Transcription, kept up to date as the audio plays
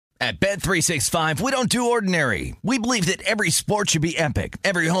At Bet365, we don't do ordinary. We believe that every sport should be epic.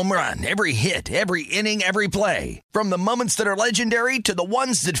 Every home run, every hit, every inning, every play. From the moments that are legendary to the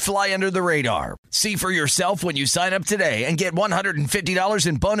ones that fly under the radar. See for yourself when you sign up today and get $150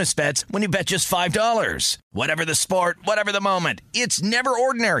 in bonus bets when you bet just $5. Whatever the sport, whatever the moment, it's never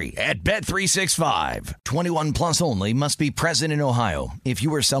ordinary at Bet365. 21 plus only. Must be present in Ohio. If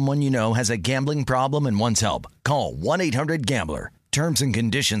you or someone you know has a gambling problem and wants help, call 1-800-GAMBLER. Terms and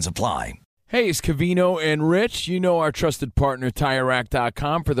conditions apply. Hey, it's Covino and Rich. You know our trusted partner,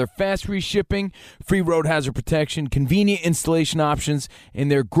 TireRack.com, for their fast reshipping, free road hazard protection, convenient installation options, and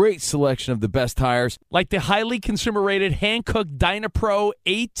their great selection of the best tires, like the highly consumer-rated Hankook Dynapro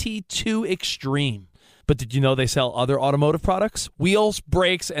AT2 Extreme. But did you know they sell other automotive products? Wheels,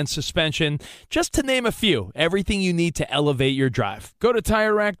 brakes, and suspension, just to name a few. Everything you need to elevate your drive. Go to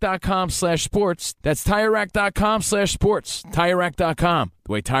TireRack.com/sports. That's TireRack.com/sports. TireRack.com,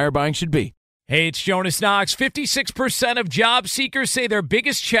 the way tire buying should be. Hey, it's Jonas Knox. 56% of job seekers say their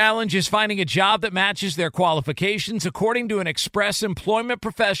biggest challenge is finding a job that matches their qualifications, according to an Express Employment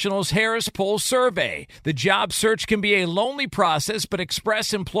Professionals Harris Poll survey. The job search can be a lonely process, but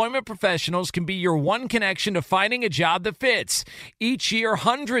Express Employment Professionals can be your one connection to finding a job that fits. Each year,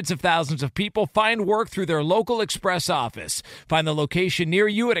 hundreds of thousands of people find work through their local Express office. Find the location near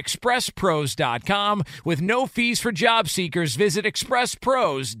you at expresspros.com. With no fees for job seekers, visit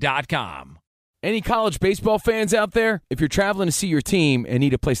expresspros.com. Any college baseball fans out there? If you're traveling to see your team and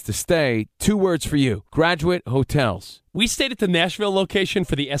need a place to stay, 2 words for you: Graduate Hotels. We stayed at the Nashville location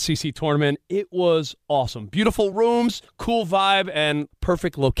for the SEC tournament. It was awesome. Beautiful rooms, cool vibe, and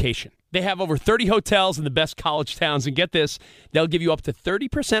perfect location. They have over 30 hotels in the best college towns, and get this, they'll give you up to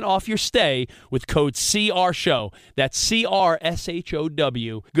 30% off your stay with code CRSHOW. That's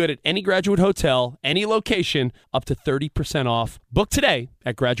CRSHOW. Good at any Graduate Hotel, any location, up to 30% off. Book today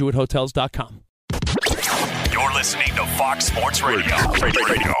at graduatehotels.com. You're listening to Fox Sports Radio.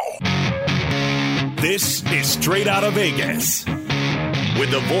 This is Straight Out of Vegas. With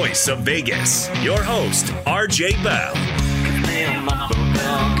the voice of Vegas, your host, RJ Bell. Give me a number,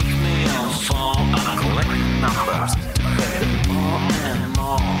 Bell. Give me a phone. I collect numbers. More and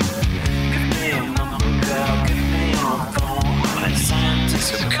more. Give me a number, Bell. Give me a phone. I'm a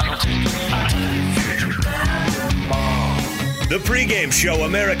scientist of counting. I tell you, more. The pregame show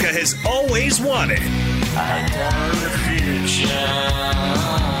America has always wanted. I tell the future.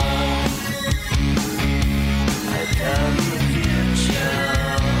 I tell the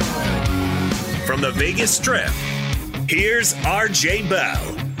future. From the Vegas Strip, here's RJ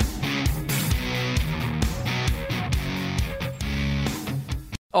Bell.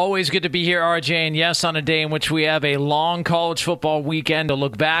 Always good to be here, RJ, and yes, on a day in which we have a long college football weekend to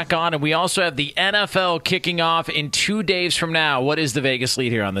look back on, and we also have the NFL kicking off in 2 days from now. What is the Vegas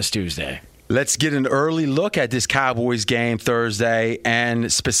lead here on this Tuesday? Let's get an early look at this Cowboys game Thursday,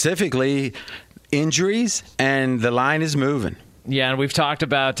 and specifically injuries, and the line is moving. Yeah, and we've talked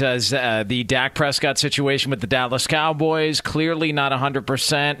about the Dak Prescott situation with the Dallas Cowboys. Clearly not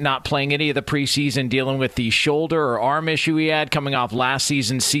 100%, not playing any of the preseason, dealing with the shoulder or arm issue he had coming off last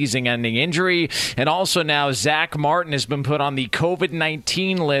season's season-ending injury. And also now Zach Martin has been put on the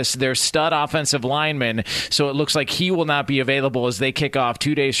COVID-19 list, their stud offensive lineman. So it looks like he will not be available as they kick off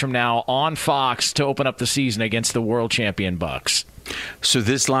 2 days from now on Fox to open up the season against the world champion Bucs. So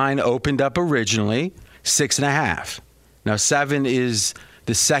this line opened up originally 6.5. Now, 7 is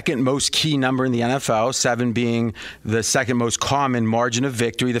the second most key number in the NFL, 7 being the second most common margin of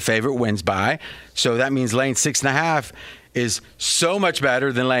victory, the favorite wins by. So that means laying 6.5 is so much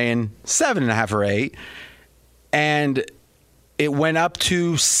better than laying 7.5 or 8. And it went up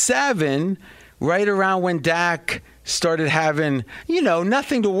to 7 right around when Dak started having,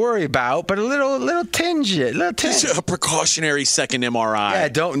 nothing to worry about, but a little tinge. Just a precautionary second MRI. Yeah,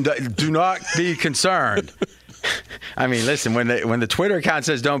 do not be concerned. I mean, listen, when the Twitter account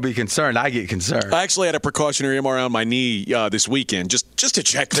says don't be concerned, I get concerned. I actually had a precautionary MRI on my knee this weekend just to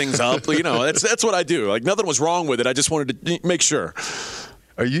check things up. That's what I do. Like, nothing was wrong with it. I just wanted to make sure.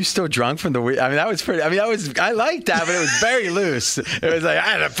 Are you still drunk from the week? I mean, that was pretty. I liked that, but it was very loose. It was like,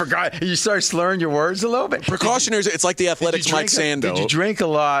 I forgot. You start slurring your words a little bit. Precautionary, it's like the Athletics Mike Sando. Did you drink a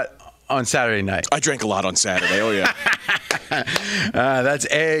lot on Saturday night? I drank a lot on Saturday, oh yeah. That's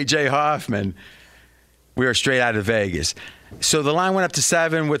A.J. Hoffman. We are straight out of Vegas. So the line went up to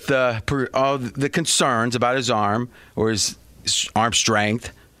 7 with all the concerns about his arm or his arm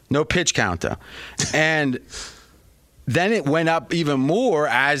strength. No pitch count, though. And then it went up even more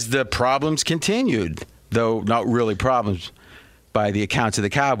as the problems continued, though not really problems by the accounts of the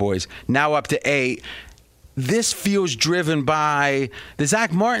Cowboys. Now up to 8. this feels driven by the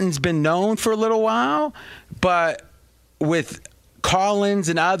Zach Martin's been known for a little while, but with Collins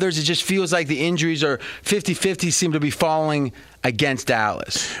and others, it just feels like the injuries are 50-50 seem to be falling against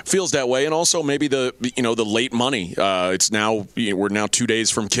Dallas. Feels that way, and also maybe the late money. It's now we're now 2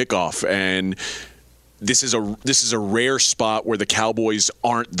 days from kickoff, and this is a rare spot where the Cowboys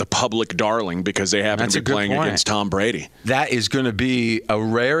aren't the public darling because they happen to be playing against Tom Brady. That is going to be a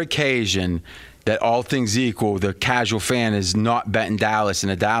rare occasion that all things equal, the casual fan is not betting Dallas in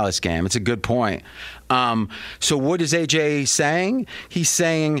a Dallas game. It's a good point. So what is AJ saying? He's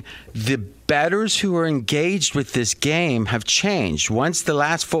saying the bettors who are engaged with this game have changed. Once the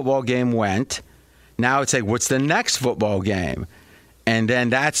last football game went, now it's like, what's the next football game? And then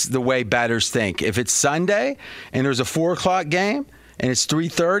that's the way bettors think. If it's Sunday and there's a 4 o'clock game and it's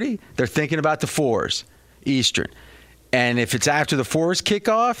 3:30, they're thinking about the 4s, Eastern. And if it's after the 4s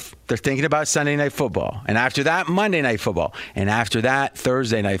kickoff, they're thinking about Sunday Night Football. And after that, Monday Night Football. And after that,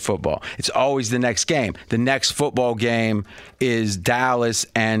 Thursday Night Football. It's always the next game. The next football game is Dallas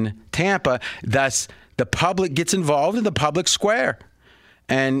and Tampa. Thus, the public gets involved in the public square.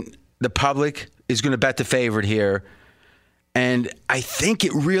 And the public is going to bet the favorite here. And I think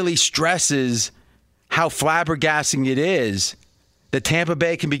it really stresses how flabbergasting it is that Tampa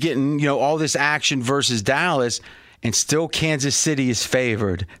Bay can be getting, all this action versus Dallas, and still Kansas City is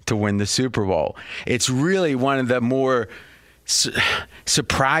favored to win the Super Bowl. It's really one of the more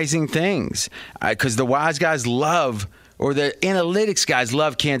surprising things because the wise guys love, or the analytics guys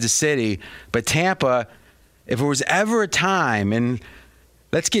love Kansas City, but Tampa, if there was ever a time, and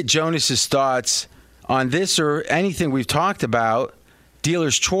let's get Jonas's thoughts on this or anything we've talked about,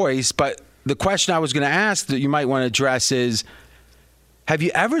 dealer's choice, but the question I was going to ask that you might want to address is, have you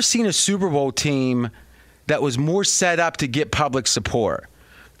ever seen a Super Bowl team that was more set up to get public support?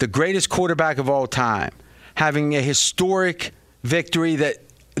 The greatest quarterback of all time, having a historic victory that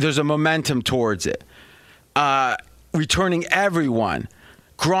there's a momentum towards it, returning everyone,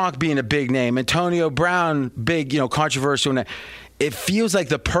 Gronk being a big name, Antonio Brown, big, controversial name. It feels like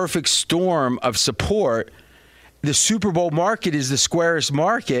the perfect storm of support. The Super Bowl market is the squarest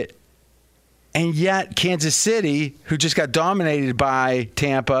market, and yet Kansas City, who just got dominated by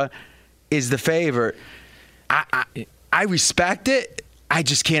Tampa, is the favorite. I respect it. I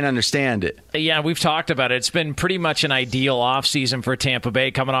just can't understand it. Yeah, we've talked about it. It's been pretty much an ideal offseason for Tampa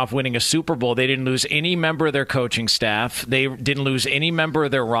Bay, coming off winning a Super Bowl. They didn't lose any member of their coaching staff. They didn't lose any member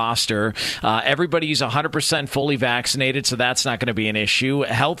of their roster. Everybody's 100% fully vaccinated, so that's not going to be an issue.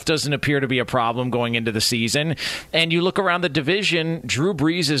 Health doesn't appear to be a problem going into the season. And you look around the division, Drew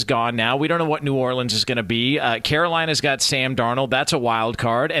Brees is gone now. We don't know what New Orleans is going to be. Carolina's got Sam Darnold. That's a wild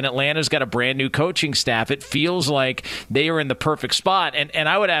card. And Atlanta's got a brand new coaching staff. It feels like they are in the perfect spot. And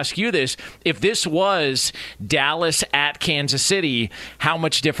I would ask you this, if this was Dallas at Kansas City, how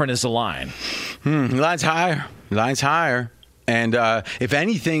much different is the line? Line's higher. And if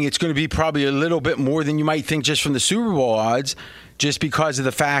anything, it's going to be probably a little bit more than you might think just from the Super Bowl odds, just because of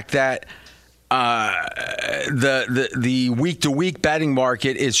the fact that the week-to-week betting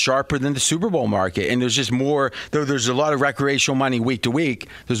market is sharper than the Super Bowl market. And there's just more, though there's a lot of recreational money week-to-week,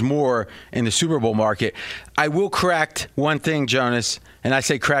 there's more in the Super Bowl market. I will correct one thing, Jonas, and I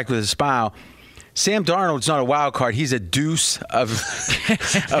say correct with a smile. Sam Darnold's not a wild card. He's a deuce of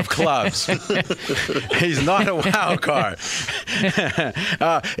clubs. He's not a wild card.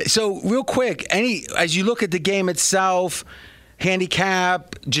 So real quick, as you look at the game itself,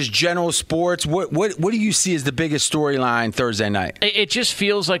 handicap, just general sports, what do you see as the biggest storyline Thursday night? It just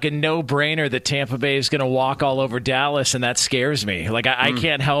feels like a no-brainer that Tampa Bay is going to walk all over Dallas, and that scares me. Like I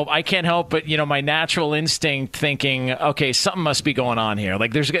can't help but my natural instinct thinking, okay, something must be going on here.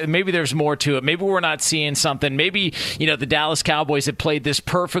 Like maybe there's more to it. Maybe we're not seeing something. Maybe the Dallas Cowboys had played this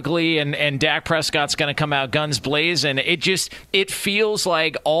perfectly, and Dak Prescott's going to come out guns blazing. It feels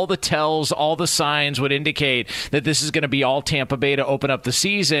like all the tells, all the signs would indicate that this is going to be all Tampa Bay to open up the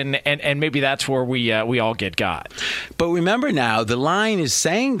season, and maybe that's where we all get got. But remember now, the line is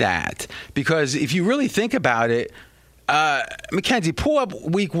saying that because if you really think about it, Mackenzie, pull up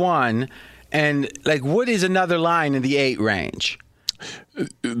week 1, and what is another line in the 8 range?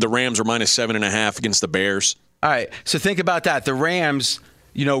 The Rams are -7.5 against the Bears. All right, so think about that. The Rams,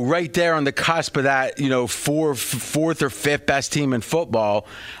 right there on the cusp of that, fourth or fifth best team in football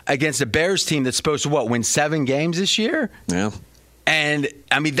against a Bears team that's supposed to, win 7 games this year? Yeah. And,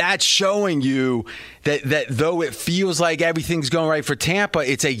 that's showing you that though it feels like everything's going right for Tampa,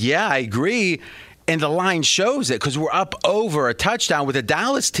 it's I agree, and the line shows it because we're up over a touchdown with a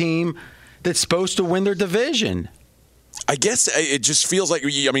Dallas team that's supposed to win their division. I guess it just feels like,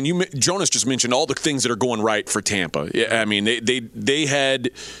 I mean, Jonas just mentioned all the things that are going right for Tampa. I mean, they had,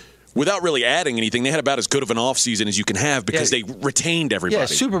 without really adding anything, they had about as good of an offseason as you can have because they retained everybody. Yeah,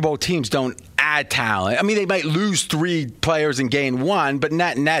 Super Bowl teams don't add talent. I mean, they might lose 3 players and gain 1, but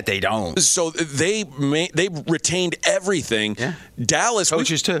net they don't. So they retained everything. Yeah. Dallas,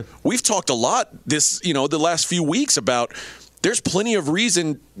 coaches too. We've talked a lot the last few weeks about. There's plenty of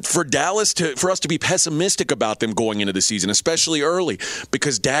reason for Dallas for us to be pessimistic about them going into the season, especially early,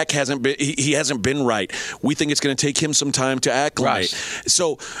 because Dak hasn't been right. We think it's going to take him some time to acclimate. Right.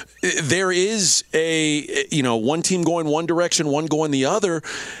 So there is one team going one direction, one going the other,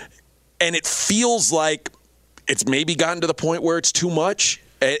 and it feels like it's maybe gotten to the point where it's too much.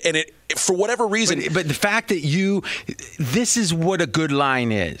 And it, for whatever reason, but the fact that this is what a good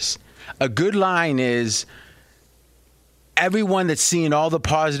line is. A good line is. Everyone that's seeing all the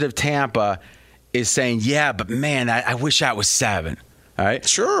positive Tampa is saying, yeah, but man, I wish I was 7. All right?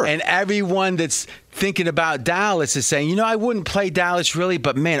 Sure. And everyone that's thinking about Dallas is saying, I wouldn't play Dallas really,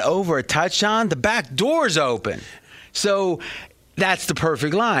 but man, over a touchdown, the back door's open. So that's the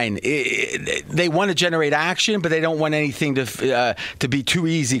perfect line. They want to generate action, but they don't want anything to be too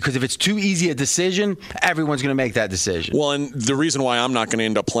easy, because if it's too easy a decision, everyone's going to make that decision. Well, and the reason why I'm not going to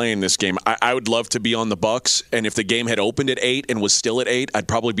end up playing this game, I would love to be on the Bucs, and if the game had opened at 8 and was still at 8, I'd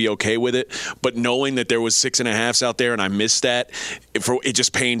probably be okay with it. But knowing that there was 6.5s out there and I missed that, it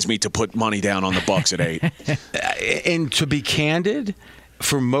just pains me to put money down on the Bucs at 8. And to be candid,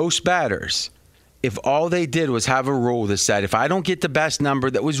 for most batters, if all they did was have a rule that said, if I don't get the best number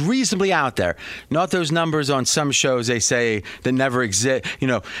that was reasonably out there, not those numbers on some shows they say that never exist,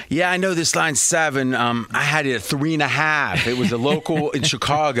 I know this line's 7. I had it at 3.5. It was a local in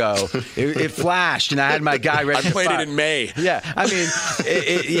Chicago. It flashed, and I had my guy ready. I played it in May. Yeah, I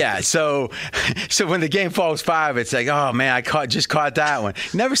mean, So when the game falls 5, it's like, oh man, I just caught that one.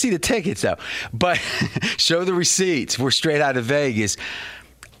 Never see the tickets though, but show the receipts. We're straight out of Vegas.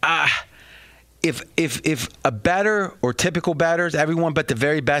 If a bettor or typical bettors, everyone but the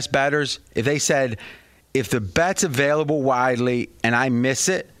very best bettors, if they said, if the bet's available widely and I miss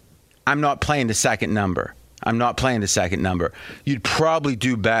it, I'm not playing the second number. You'd probably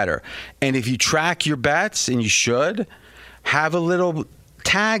do better. And if you track your bets, and you should, have a little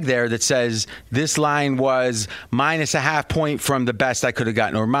tag there that says this line was minus a half point from the best I could have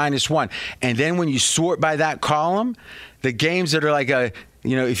gotten, or -1. And then when you sort by that column, the games that are like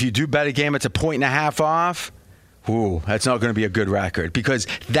if you do bet a game, it's 1.5 off. Ooh, that's not going to be a good record, because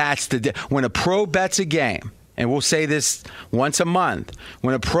that's when a pro bets a game, and we'll say this once a month,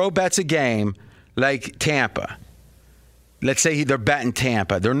 when a pro bets a game like Tampa, let's say they're betting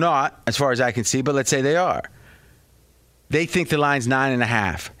Tampa. They're not, as far as I can see, but let's say they are. They think the line's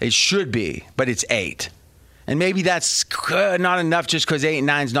 9.5. It should be, but it's 8. And maybe that's not enough just because 8 and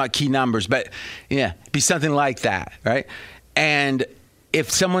 9 is not key numbers, but be something like that, right? And if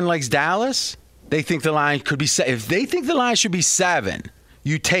someone likes Dallas, they think the line could be. If they think the line should be 7,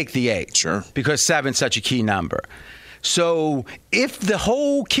 you take the 8. Sure. Because 7's such a key number. So if the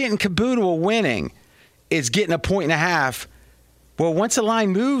whole kit and caboodle of winning is getting 1.5, well, once a line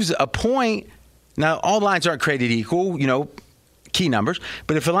moves a point, now all lines aren't created equal, key numbers.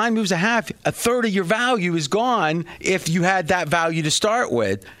 But if a line moves a half, a third of your value is gone if you had that value to start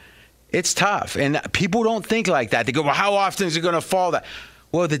with. It's tough, and people don't think like that. They go, well, how often is it going to fall that?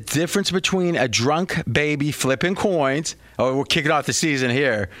 Well, the difference between a drunk baby flipping coins, we're kicking off the season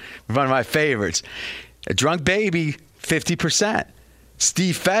here, one of my favorites. A drunk baby, 50%.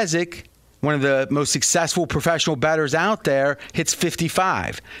 Steve Fezzik, one of the most successful professional bettors out there, hits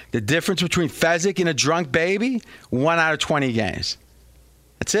 55. The difference between Fezzik and a drunk baby, 1 out of 20 games.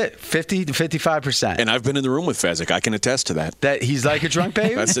 That's it, 50 to 55%. And I've been in the room with Fezzik. I can attest to that. That he's like a drunk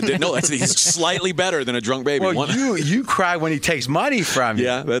baby? He's slightly better than a drunk baby. Well, you cry when he takes money from you.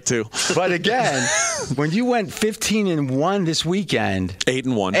 Yeah, that too. But again, when you went 15-1 this weekend.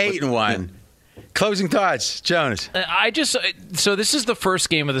 8-1. 8-1. Yeah. Closing thoughts, Jonas. So this is the first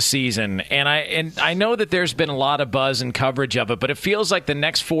game of the season, and I know that there's been a lot of buzz and coverage of it, but it feels like the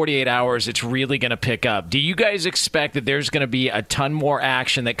next 48 hours it's really going to pick up. Do you guys expect that there's going to be a ton more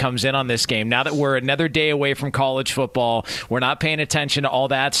action that comes in on this game now that we're another day away from college football? We're not paying attention to all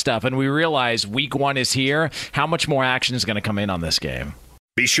that stuff, and we realize week 1 is here. How much more action is going to come in on this game?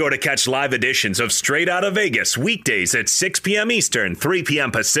 Be sure to catch live editions of Straight Outta Vegas weekdays at 6 p.m. Eastern, 3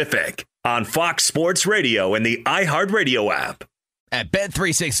 p.m. Pacific on Fox Sports Radio and the iHeartRadio app. At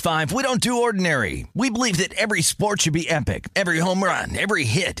Bet365, we don't do ordinary. We believe that every sport should be epic. Every home run, every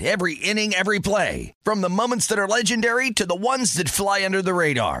hit, every inning, every play. From the moments that are legendary to the ones that fly under the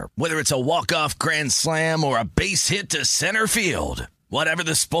radar. Whether it's a walk-off grand slam or a base hit to center field. Whatever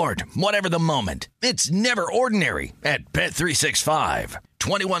the sport, whatever the moment. It's never ordinary at Bet365.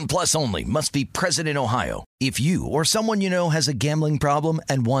 21 plus only. Must be present in Ohio. If you or someone you know has a gambling problem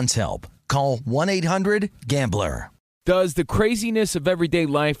and wants help, call 1-800-GAMBLER. Does the craziness of everyday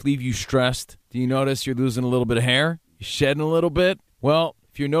life leave you stressed? Do you notice you're losing a little bit of hair? You're shedding a little bit? Well,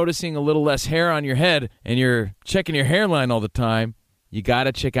 if you're noticing a little less hair on your head and you're checking your hairline all the time, you got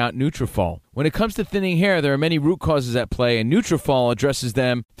to check out Nutrafol. When it comes to thinning hair, there are many root causes at play, and Nutrafol addresses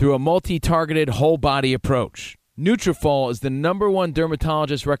them through a multi-targeted whole-body approach. Nutrafol is the #1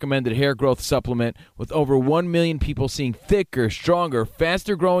 dermatologist-recommended hair growth supplement, with over 1 million people seeing thicker, stronger,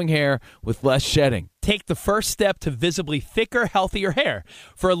 faster-growing hair with less shedding. Take the first step to visibly thicker, healthier hair.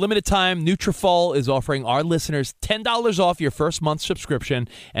 For a limited time, Nutrafol is offering our listeners $10 off your first month subscription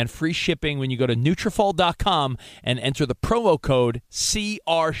and free shipping when you go to Nutrafol.com and enter the promo code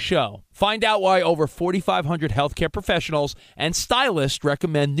CRSHOW. Find out why over 4,500 healthcare professionals and stylists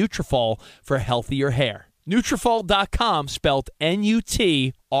recommend Nutrafol for healthier hair. Nutrafol.com, spelled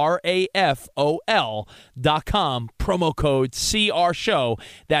Nutrafol.com, promo code CRSHOW.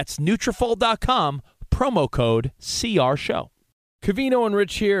 That's Nutrafol.com, promo code CRSHOW. Covino and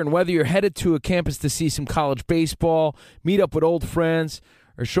Rich here, and whether you're headed to a campus to see some college baseball, meet up with old friends,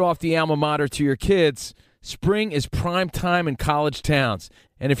 or show off the alma mater to your kids, spring is prime time in college towns.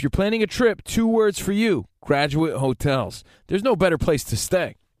 And if you're planning a trip, 2 words for you: Graduate Hotels. There's no better place to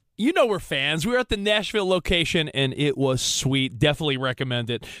stay. You know we're fans. We were at the Nashville location, and it was sweet. Definitely recommend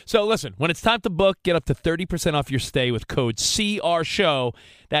it. So listen, when it's time to book, get up to 30% off your stay with code CRSHOW.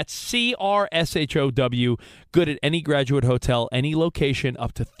 That's CRSHOW. Good at any Graduate Hotel, any location,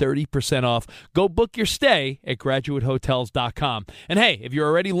 up to 30% off. Go book your stay at graduatehotels.com. And hey, if you're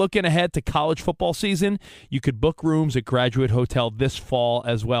already looking ahead to college football season, you could book rooms at Graduate Hotel this fall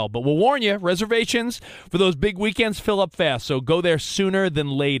as well. But we'll warn you, reservations for those big weekends fill up fast, so go there sooner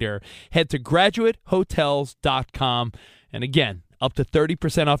than later. Head to graduatehotels.com. And again, up to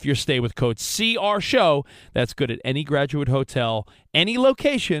 30% off your stay with code CRSHOW. That's good at any Graduate Hotel, any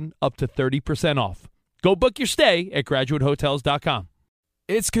location, up to 30% off. Go book your stay at graduatehotels.com.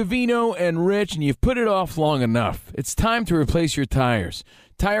 It's Covino and Rich, and you've put it off long enough. It's time to replace your tires.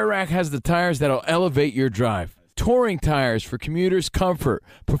 Tire Rack has the tires that'll elevate your drive. Touring tires for commuters' comfort,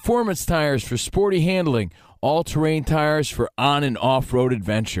 performance tires for sporty handling, all-terrain tires for on- and off-road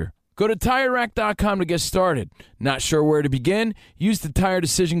adventure. Go to TireRack.com to get started. Not sure where to begin? Use the Tire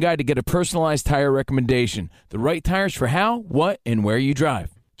Decision Guide to get a personalized tire recommendation. The right tires for how, what, and where you drive.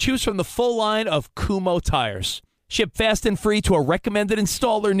 Choose from the full line of Kumho tires. Ship fast and free to a recommended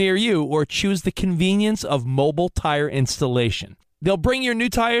installer near you, or choose the convenience of mobile tire installation. They'll bring your new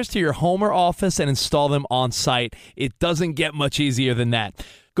tires to your home or office and install them on site. It doesn't get much easier than that.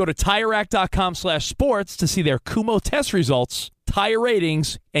 Go to TireRack.com/sports to see their Kumho test results, tire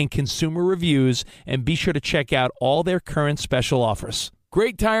ratings, and consumer reviews, and be sure to check out all their current special offers.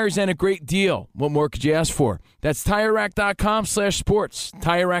 Great tires and a great deal. What more could you ask for? That's TireRack.com/sports.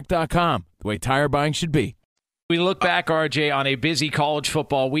 TireRack.com, the way tire buying should be. We look back, RJ, on a busy college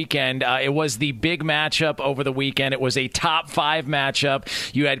football weekend. It was the big matchup over the weekend. It was a top 5 matchup.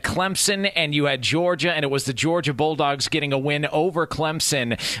 You had Clemson and you had Georgia, and it was the Georgia Bulldogs getting a win over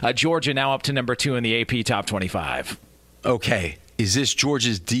Clemson. Georgia now up to number 2 in the AP Top 25. Okay, is this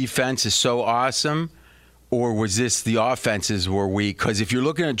Georgia's defense is so awesome, or was this the offenses were weak? Because if you're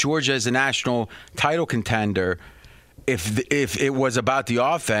looking at Georgia as a national title contender, if it was about the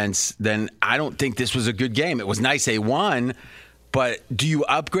offense, then I don't think this was a good game. It was nice they won, but do you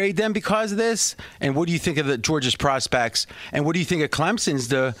upgrade them because of this? And what do you think of the Georgia's prospects? And what do you think of Clemson's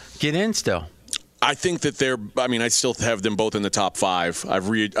to get in still? I think that I still have them both in the top 5. I've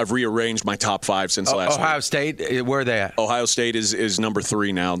rearranged my top 5 since last Ohio week. State, where are they at? Ohio State is number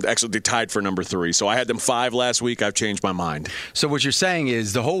 3 now. Actually, they tied for number 3. So I had them 5 last week. I've changed my mind. So what you're saying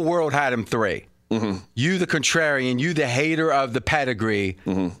is the whole world had them 3. Mm-hmm. You, the contrarian, you, the hater of the pedigree,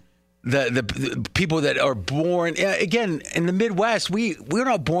 the people that are born again in the Midwest. We're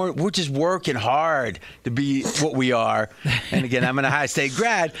not born. We're just working hard to be what we are. And again, I'm an Ohio State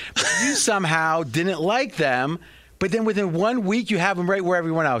grad. But you somehow didn't like them, but then within 1 week you have them right where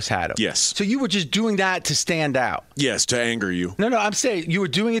everyone else had them. Yes. So you were just doing that to stand out. Yes, to anger you. No, I'm saying you were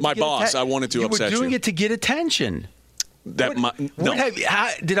doing it. My boss. I wanted to upset you. You were doing it to get attention. No.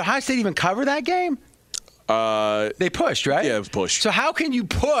 Did Ohio State even cover that game? They pushed, right? Yeah, it was pushed. So how can you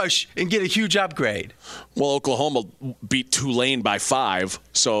push and get a huge upgrade? Well, Oklahoma beat Tulane by 5,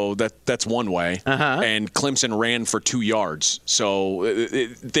 so that's one way. And Clemson ran for 2 yards. So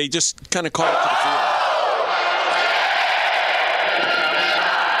they just kind of caught up to the field.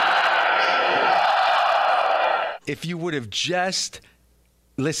 If you would have just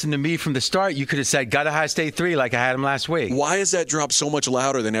listened to me from the start, you could have said, got Ohio State 3 like I had them last week. Why is that drop so much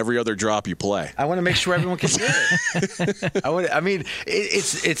louder than every other drop you play? I want to make sure everyone can hear it.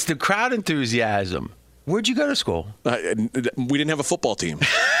 It's the crowd enthusiasm. Where'd you go to school? We didn't have a football team.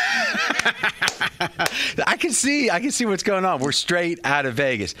 I can see what's going on. We're straight out of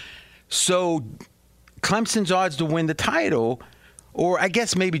Vegas. So Clemson's odds to win the title, or I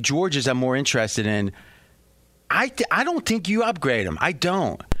guess maybe Georgia's I'm more interested in. I don't think you upgrade them. I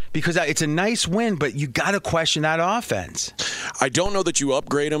don't. Because it's a nice win, but you got to question that offense. I don't know that you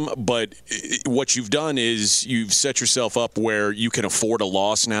upgrade them, but what you've done is you've set yourself up where you can afford a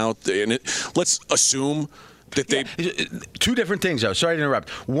loss now. And let's assume that they... Two different things, though. Sorry to interrupt.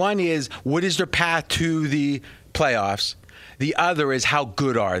 One is, what is their path to the playoffs? The other is, how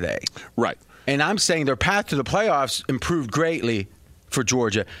good are they? Right. And I'm saying their path to the playoffs improved greatly for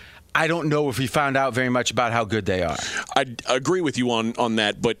Georgia. I don't know if we found out very much about how good they are. I agree with you on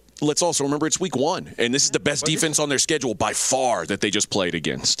that, but let's also remember it's week 1, and this is the best defense on their schedule by far that they just played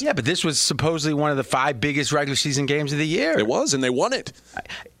against. Yeah, but this was supposedly one of the 5 biggest regular season games of the year. It was, and they won it.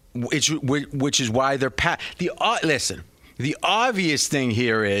 Which is why they're listen, the obvious thing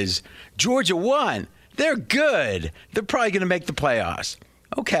here is Georgia won. They're good. They're probably going to make the playoffs.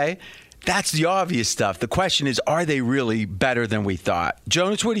 Okay. That's the obvious stuff. The question is, are they really better than we thought?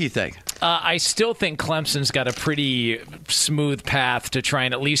 Jonas, what do you think? I still think Clemson's got a pretty smooth path to try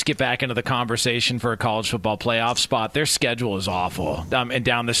and at least get back into the conversation for a college football playoff spot. Their schedule is awful and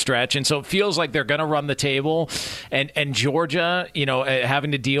down the stretch, and so it feels like they're going to run the table. And Georgia,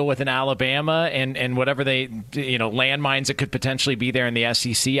 having to deal with an Alabama and whatever landmines that could potentially be there in the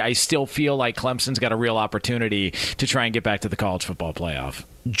SEC, I still feel like Clemson's got a real opportunity to try and get back to the college football playoff.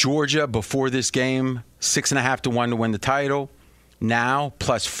 Georgia, before this game, 6.5 to 1 to win the title. Now,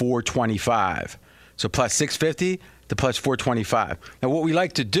 plus 425. So plus 650 to plus 425. Now, what we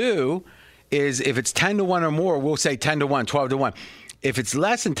like to do is if it's 10 to 1 or more, we'll say 10 to 1, 12 to 1. If it's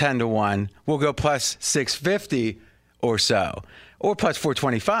less than 10 to 1, we'll go plus 650 or so, or plus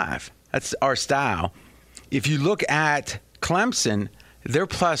 425. That's our style. If you look at Clemson, they're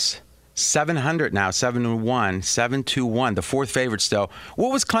plus 700 now, 7-1, 7-2-1, the 4th favorite still.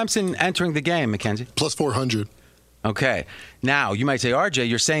 What was Clemson entering the game, Mackenzie? Plus 400. Okay. Now, you might say, RJ,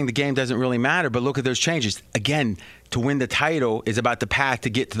 you're saying the game doesn't really matter, but look at those changes. Again, to win the title is about the path to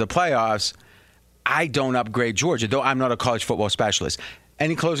get to the playoffs. I don't upgrade Georgia, though I'm not a college football specialist.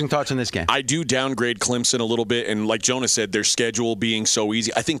 Any closing thoughts on this game? I do downgrade Clemson a little bit, and like Jonas said, their schedule being so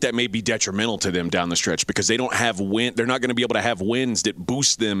easy, I think that may be detrimental to them down the stretch because they don't have they're not going to be able to have wins that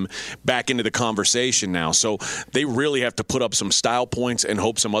boost them back into the conversation now. So they really have to put up some style points and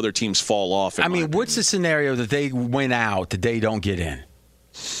hope some other teams fall off. What's the scenario that they win out that they don't get in?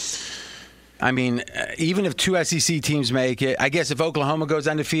 Even if 2 SEC teams make it, I guess if Oklahoma goes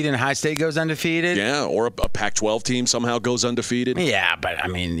undefeated and Ohio State goes undefeated. Yeah, or a Pac-12 team somehow goes undefeated. Yeah, but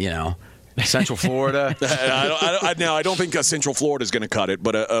Central Florida. I don't think Central Florida is going to cut it,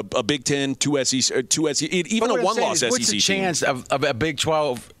 but a Big Ten, 2 SEC, even a one-loss SEC team. What's the chance of a Big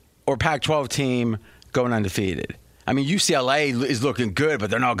 12 or Pac-12 team going undefeated? UCLA is looking good, but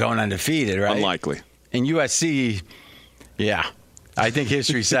they're not going undefeated, right? Unlikely. And USC, yeah. I think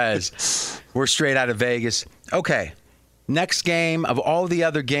history says we're straight out of Vegas. Okay. Next game of all the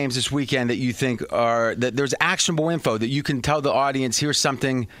other games this weekend that you think that there's actionable info that you can tell the audience, here's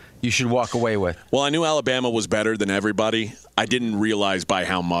something you should walk away with. Well, I knew Alabama was better than everybody. I didn't realize by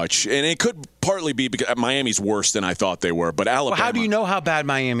how much. And it could partly be because Miami's worse than I thought they were. But Alabama. Well, how do you know how bad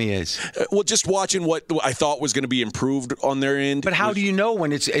Miami is? Well, just watching what I thought was going to be improved on their end. But how do you know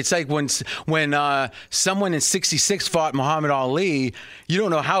when it's like when someone in 66 fought Muhammad Ali, you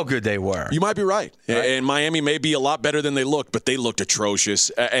don't know how good they were. You might be right. And Miami may be a lot better than they looked, but they looked atrocious.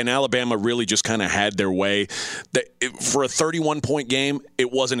 And Alabama really just kind of had their way. For a 31-point game,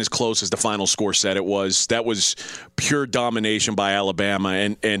 it wasn't as close as the final score said it was. That was pure domination by Alabama,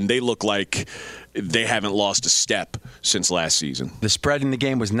 and they look like they haven't lost a step since last season. The spread in the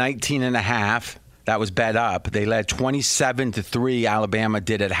game was 19.5. That was bet up. They led 27-3. Alabama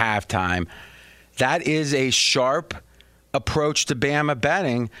did at halftime. That is a sharp approach to Bama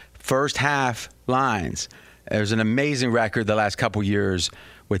betting first half lines. There's an amazing record the last couple years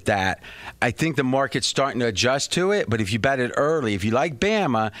with that. I think the market's starting to adjust to it, but if you bet it early, if you like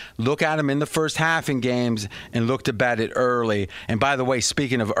Bama, look at them in the first half in games and look to bet it early. And by the way,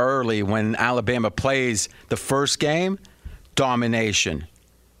 speaking of early, when Alabama plays the first game, domination.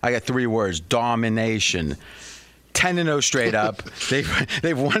 I got 3 words, domination. 10-0 straight up.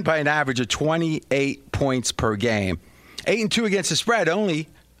 They've won by an average of 28 points per game. 8-2 against the spread only.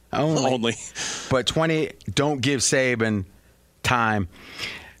 But 20, don't give Saban time.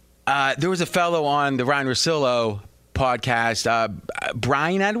 There was a fellow on the Ryan Russillo podcast,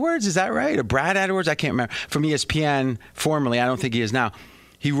 Brian Edwards, is that right? Or Brad Edwards? I can't remember. From ESPN, formerly. I don't think he is now.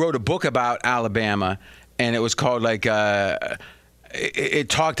 He wrote a book about Alabama, and it was called it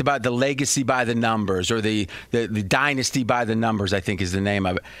talked about the legacy by the numbers, or the dynasty by the numbers, I think is the name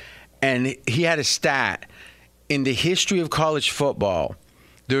of it. And he had a stat. In the history of college football,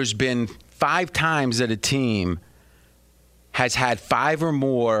 there's been 5 times that a team has had 5 or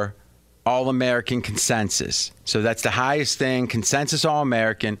more All-American consensus. So that's the highest thing, consensus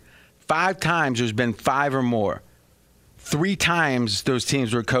All-American. 5 times there's been 5 or more. 3 times those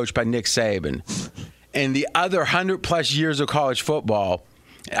teams were coached by Nick Saban. And the other 100-plus years of college football,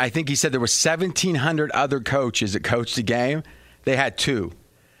 I think he said there were 1,700 other coaches that coached a game. They had 2.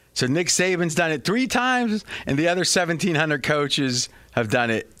 So Nick Saban's done it 3 times, and the other 1,700 coaches have done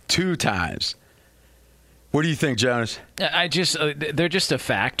it 2 times. What do you think, Jonas? They're just a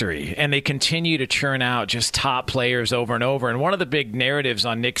factory, and they continue to churn out just top players over and over. And one of the big narratives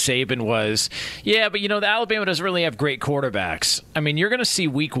on Nick Saban was, but the Alabama doesn't really have great quarterbacks. I mean, you're going to see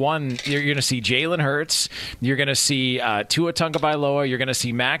week 1, you're going to see Jalen Hurts, you're going to see Tua Tagovailoa, you're going to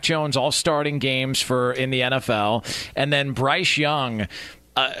see Mac Jones all starting games in the NFL, and then Bryce Young.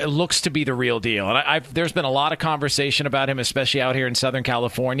 It looks to be the real deal. And there's been a lot of conversation about him, especially out here in Southern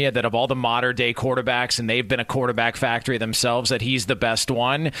California, that of all the modern-day quarterbacks, and they've been a quarterback factory themselves, that he's the best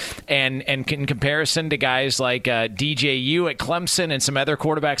one. And in comparison to guys like DJU at Clemson and some other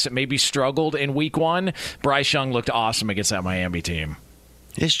quarterbacks that maybe struggled in week 1, Bryce Young looked awesome against that Miami team.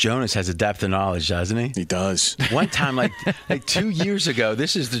 This Jonas has a depth of knowledge, doesn't he? He does. One time, like 2 years ago,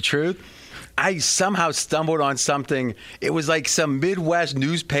 this is the truth, I somehow stumbled on something. It was like some Midwest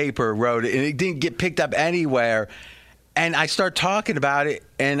newspaper wrote it, and it didn't get picked up anywhere. And I start talking about it,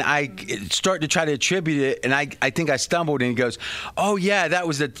 and I start to try to attribute it, and I think I stumbled, and he goes, "Oh, yeah, that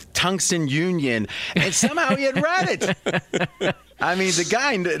was the Tungsten Union." And somehow he had read it. I mean,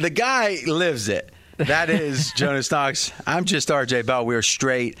 the guy lives it. That is Jonas Knox. I'm just RJ Bell. We're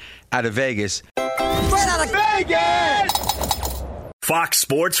straight out of Vegas. Straight out of Vegas! Fox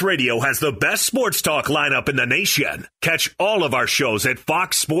Sports Radio has the best sports talk lineup in the nation. Catch all of our shows at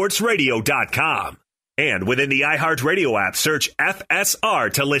foxsportsradio.com. And within the iHeartRadio app, search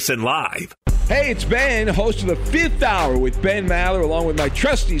FSR to listen live. Hey, it's Ben, host of the 5th Hour with Ben Maller, along with my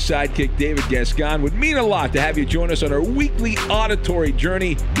trusty sidekick, David Gascon. Would mean a lot to have you join us on our weekly auditory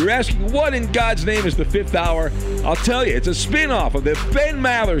journey. You're asking, what in God's name is the 5th Hour? I'll tell you, it's a spin-off of the Ben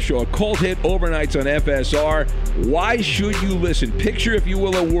Maller Show, a cult hit overnights on FSR. Why should you listen? Picture, if you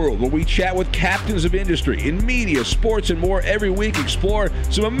will, a world where we chat with captains of industry in media, sports, and more every week. Explore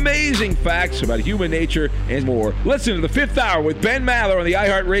some amazing facts about human nature and more. Listen to the 5th Hour with Ben Maller on the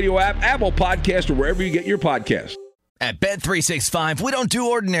iHeartRadio app, Apple Podcast, or wherever you get your podcast. At Bet365, we don't do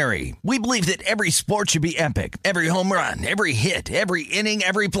ordinary. We believe that every sport should be epic. Every home run, every hit, every inning,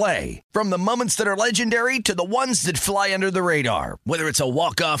 every play. From the moments that are legendary to the ones that fly under the radar. Whether it's a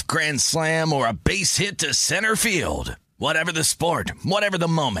walk-off grand slam or a base hit to center field. Whatever the sport, whatever the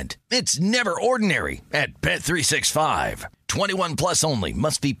moment. It's never ordinary at Bet365. 21 plus only.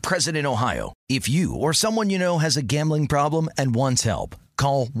 Must be present in Ohio. If you or someone you know has a gambling problem and wants help,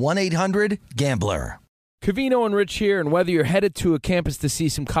 call 1-800-GAMBLER. Covino and Rich here, and whether you're headed to a campus to see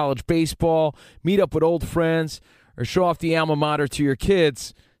some college baseball, meet up with old friends, or show off the alma mater to your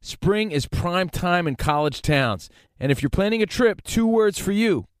kids, spring is prime time in college towns. And if you're planning a trip, 2 words for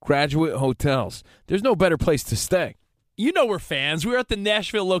you: Graduate Hotels. There's no better place to stay. You know we're fans. We were at the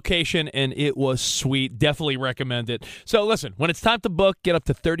Nashville location, and it was sweet. Definitely recommend it. So listen, when it's time to book, get up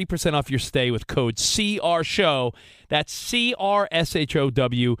to 30% off your stay with code CRSHOW. That's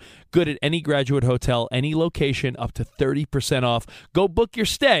CRSHOW. Good at any Graduate Hotel, any location, up to 30% off. Go book your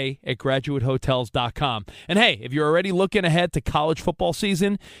stay at graduatehotels.com. And hey, if you're already looking ahead to college football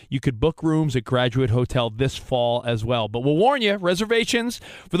season, you could book rooms at Graduate Hotel this fall as well. But we'll warn you, reservations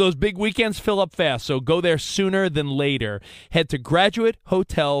for those big weekends fill up fast, so go there sooner than later. Head to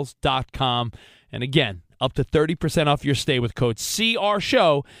graduatehotels.com. And again, up to 30% off your stay with code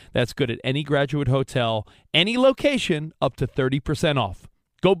CRSHOW. That's good at any Graduate Hotel, any location, up to 30% off.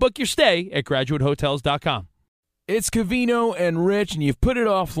 Go book your stay at graduatehotels.com. It's Covino and Rich, and you've put it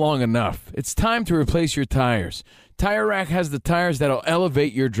off long enough. It's time to replace your tires. Tire Rack has the tires that'll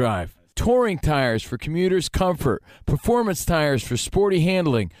elevate your drive. Touring tires for commuters' comfort, performance tires for sporty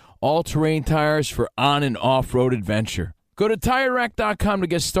handling, all-terrain tires for on- and off-road adventure. Go to TireRack.com to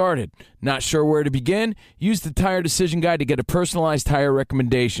get started. Not sure where to begin? Use the Tire Decision Guide to get a personalized tire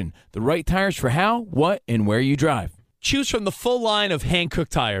recommendation. The right tires for how, what, and where you drive. Choose from the full line of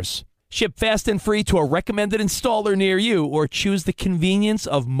hand-cooked tires. Ship fast and free to a recommended installer near you, or choose the convenience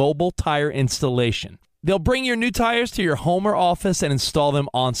of mobile tire installation. They'll bring your new tires to your home or office and install them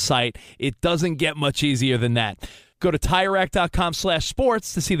on site. It doesn't get much easier than that. Go to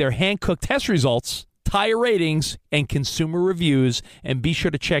TireRack.com/sports to see their hand-cooked test results, tire ratings, and consumer reviews, and be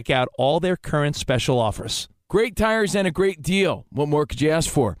sure to check out all their current special offers. Great tires and a great deal. What more could you ask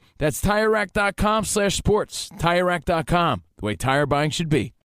for? That's TireRack.com/sports. TireRack.com, the way tire buying should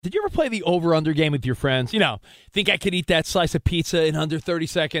be. Did you ever play the over-under game with your friends? You know, think I could eat that slice of pizza in under 30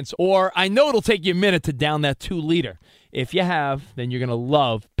 seconds? Or I know it'll take you a minute to down that 2-liter. If you have, then you're going to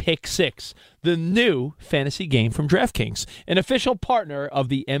love Pick 6, the new fantasy game from DraftKings, an official partner of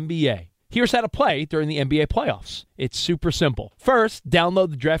the NBA. Here's how to play during the NBA playoffs. It's super simple. First, download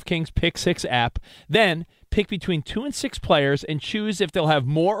the DraftKings Pick 6 app. Then, pick between 2 and 6 players and choose if they'll have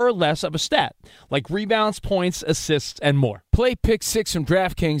more or less of a stat, like rebounds, points, assists, and more. Play Pick 6 from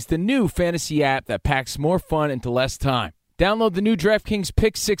DraftKings, the new fantasy app that packs more fun into less time. Download the new DraftKings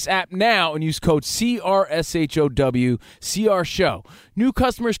Pick 6 app now and use code CRSHOW, CRSHOW. New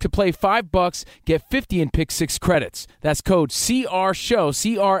customers could play $5, get 50 in Pick 6 credits. That's code CRSHOW,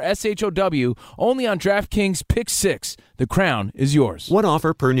 CRSHOW, only on DraftKings Pick 6. The crown is yours. One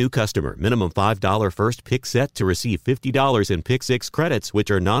offer per new customer. Minimum $5 first pick set to receive $50 in Pick 6 credits, which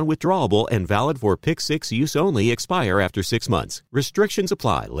are non-withdrawable and valid for Pick 6 use only. Expire after 6 months. Restrictions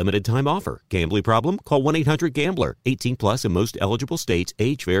apply. Limited time offer. Gambling problem? Call 1-800-GAMBLER. 18 plus in most eligible states.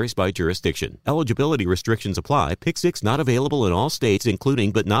 Age varies by jurisdiction. Eligibility restrictions apply. Pick 6 not available in all states,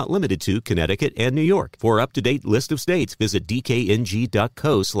 including but not limited to Connecticut and New York. For up-to-date list of states, visit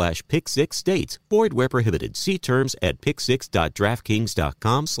dkng.co/pick6states. Void where prohibited. See terms at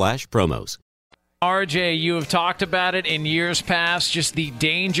pick6.draftkings.com/promos. RJ, you have talked about it in years past, just the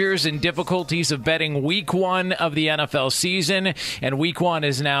dangers and difficulties of betting week 1 of the NFL season, and week 1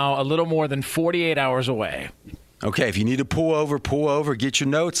 is now a little more than 48 hours away. Okay, if you need to pull over, get your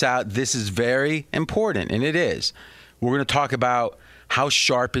notes out. This is very important, and it is. We're going to talk about how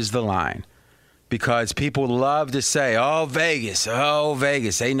sharp is the line, because people love to say, oh, Vegas,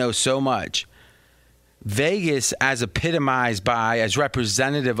 they know so much. Vegas, as epitomized by, as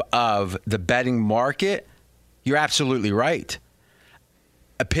representative of the betting market, you're absolutely right.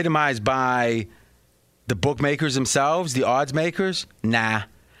 Epitomized by the bookmakers themselves, the odds makers? Nah.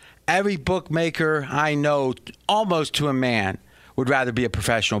 Every bookmaker I know, almost to a man, would rather be a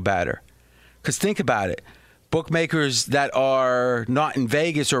professional bettor. Because think about it. Bookmakers that are not in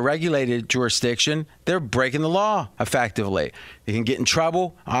Vegas or regulated jurisdiction, they're breaking the law effectively. They can get in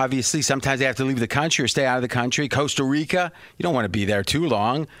trouble. Obviously, sometimes they have to leave the country or stay out of the country. Costa Rica, you don't want to be there too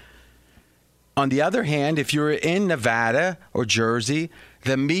long. On the other hand, if you're in Nevada or Jersey,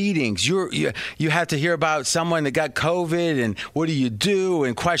 the meetings, you have to hear about someone that got COVID and what do you do,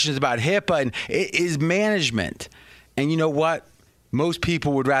 and questions about HIPAA, and it is management. And you know what? Most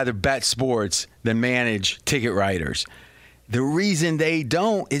people would rather bet sports than manage ticket writers. The reason they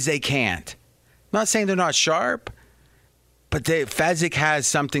don't is they can't. I'm not saying they're not sharp, but Fezzik has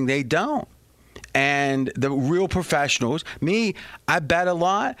something they don't. And the real professionals, me, I bet a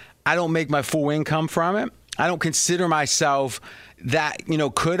lot. I don't make my full income from it. I don't consider myself that,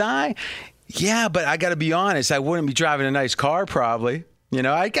 could I? Yeah, but I got to be honest. I wouldn't be driving a nice car probably.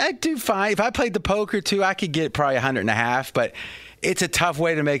 I do fine. If I played the poker too, I could get probably 100.5, but it's a tough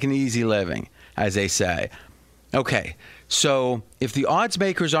way to make an easy living, as they say. Okay, so if the odds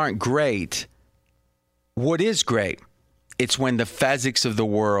makers aren't great, what is great? It's when the Fezziks of the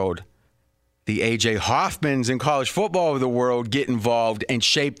world, the A.J. Hoffmans in college football of the world get involved and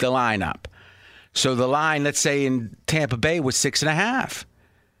shape the lineup. So the line, let's say in Tampa Bay, was 6.5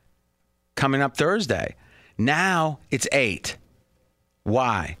 coming up Thursday. Now it's 8.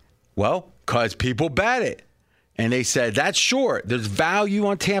 Why? Well, because people bet it. And they said, that's short. There's value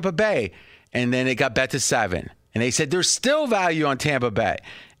on Tampa Bay. And then it got bet to 7. And they said, there's still value on Tampa Bay.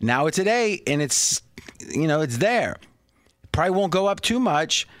 Now it's at 8, and it's there. Probably won't go up too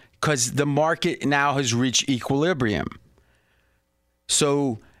much because the market now has reached equilibrium.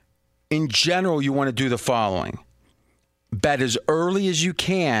 So in general, you want to do the following. Bet as early as you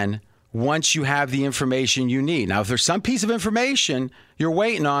can once you have the information you need. Now, if there's some piece of information you're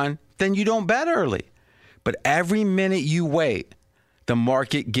waiting on, then you don't bet early. But every minute you wait, the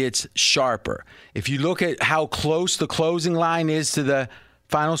market gets sharper. If you look at how close the closing line is to the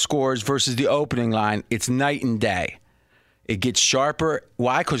final scores versus the opening line, it's night and day. It gets sharper.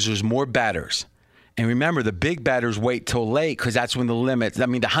 Why? Because there's more bettors. And remember, the big bettors wait till late because that's when the limits, the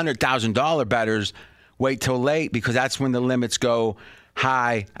 $100,000 bettors wait till late because that's when the limits go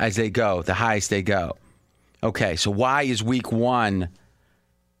high as they go, the highest they go. Okay, so why is week 1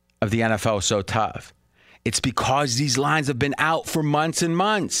 of the NFL so tough? It's because these lines have been out for months and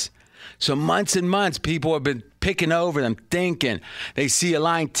months. So months and months, people have been picking over them, thinking. They see a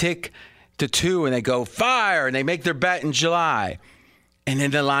line tick to 2 and they go, fire, and they make their bet in July. And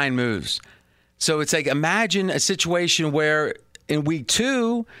then the line moves. So it's like, imagine a situation where in week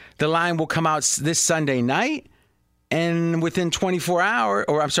 2, the line will come out this Sunday night, and within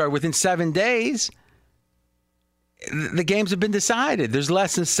 7 days, the games have been decided. There's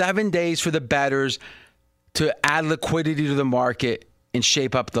less than 7 days for the bettors to add liquidity to the market and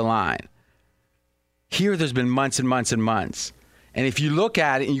shape up the line. Here, there's been months and months and months. And if you look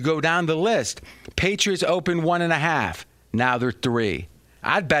at it and you go down the list, Patriots open 1.5. Now they're 3.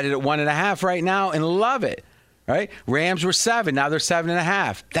 I'd bet it at 1.5 right now and love it. Right? Rams were 7. Now they're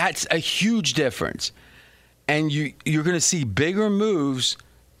 7.5. That's a huge difference. And you're going to see bigger moves.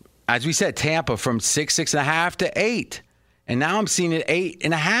 As we said, Tampa from 6.5 to 8. And now I'm seeing it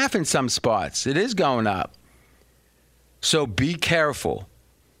 8.5 in some spots. It is going up. So be careful,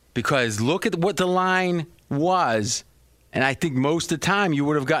 because look at what the line was, and I think most of the time you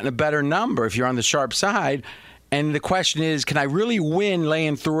would have gotten a better number if you're on the sharp side. And the question is, can I really win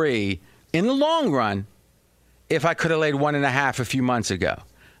laying 3 in the long run if I could have laid 1.5 a few months ago?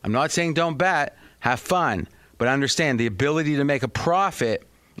 I'm not saying don't bet, have fun, but understand the ability to make a profit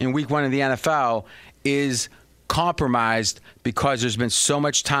in week 1 of the NFL is compromised because there's been so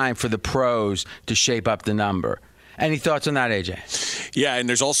much time for the pros to shape up the number. Any thoughts on that, AJ? Yeah, and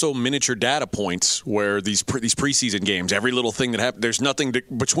there's also miniature data points where these preseason games, every little thing that happens, there's nothing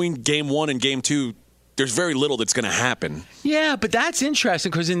between game 1 and game 2. There's very little that's going to happen. Yeah, but that's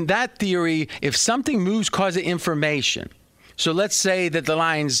interesting because in that theory, if something moves because of information, so let's say that the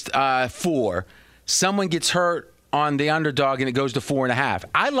line's 4, someone gets hurt on the underdog and it goes to 4.5.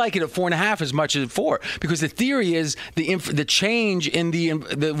 I like it at 4.5 as much as at 4 because the theory is the change in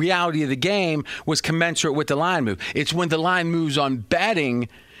the reality of the game was commensurate with the line move. It's when the line moves on betting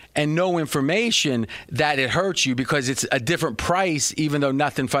and no information that it hurts you because it's a different price even though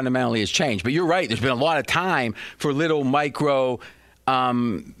nothing fundamentally has changed. But you're right. There's been a lot of time for little micro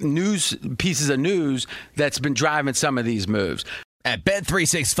news pieces of news that's been driving some of these moves. At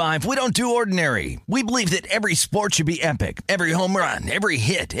Bet365, we don't do ordinary. We believe that every sport should be epic. Every home run, every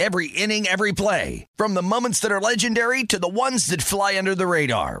hit, every inning, every play. From the moments that are legendary to the ones that fly under the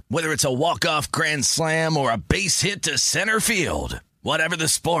radar. Whether it's a walk-off grand slam or a base hit to center field. Whatever the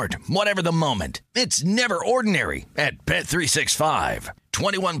sport, whatever the moment. It's never ordinary at Bet365.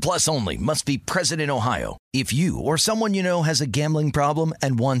 21 plus only. Must be present in Ohio. If you or someone you know has a gambling problem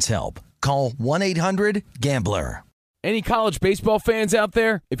and wants help, call 1-800-GAMBLER. Any college baseball fans out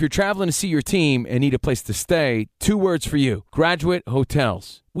there? If you're traveling to see your team and need a place to stay, 2 words for you: Graduate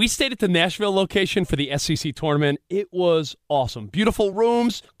Hotels. We stayed at the Nashville location for the SEC tournament. It was awesome. Beautiful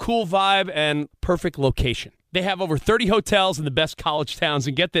rooms, cool vibe, and perfect location. They have over 30 hotels in the best college towns,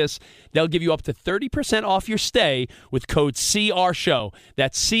 and get this, they'll give you up to 30% off your stay with code CRSHOW.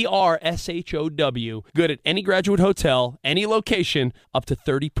 That's CRSHOW. Good at any Graduate Hotel, any location, up to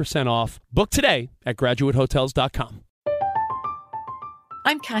 30% off. Book today at graduatehotels.com.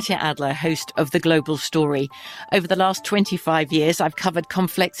 I'm Katya Adler, host of The Global Story. Over the last 25 years, I've covered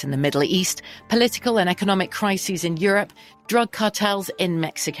conflicts in the Middle East, political and economic crises in Europe, drug cartels in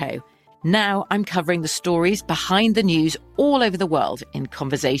Mexico. Now I'm covering the stories behind the news all over the world in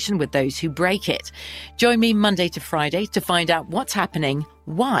conversation with those who break it. Join me Monday to Friday to find out what's happening,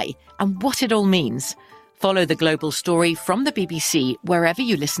 why, and what it all means. Follow The Global Story from the BBC wherever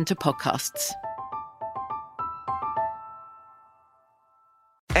you listen to podcasts.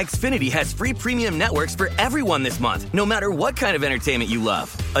 Xfinity has free premium networks for everyone this month, no matter what kind of entertainment you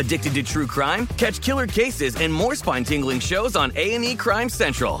love. Addicted to true crime? Catch killer cases and more spine-tingling shows on A&E Crime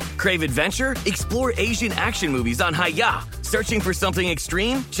Central. Crave adventure? Explore Asian action movies on Hi-Ya. Searching for something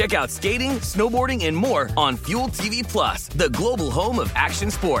extreme? Check out skating, snowboarding, and more on Fuel TV Plus, the global home of action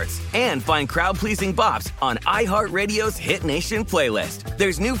sports. And find crowd-pleasing bops on iHeartRadio's Hit Nation playlist.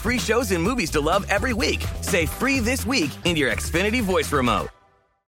 There's new free shows and movies to love every week. Say free this week in your Xfinity voice remote.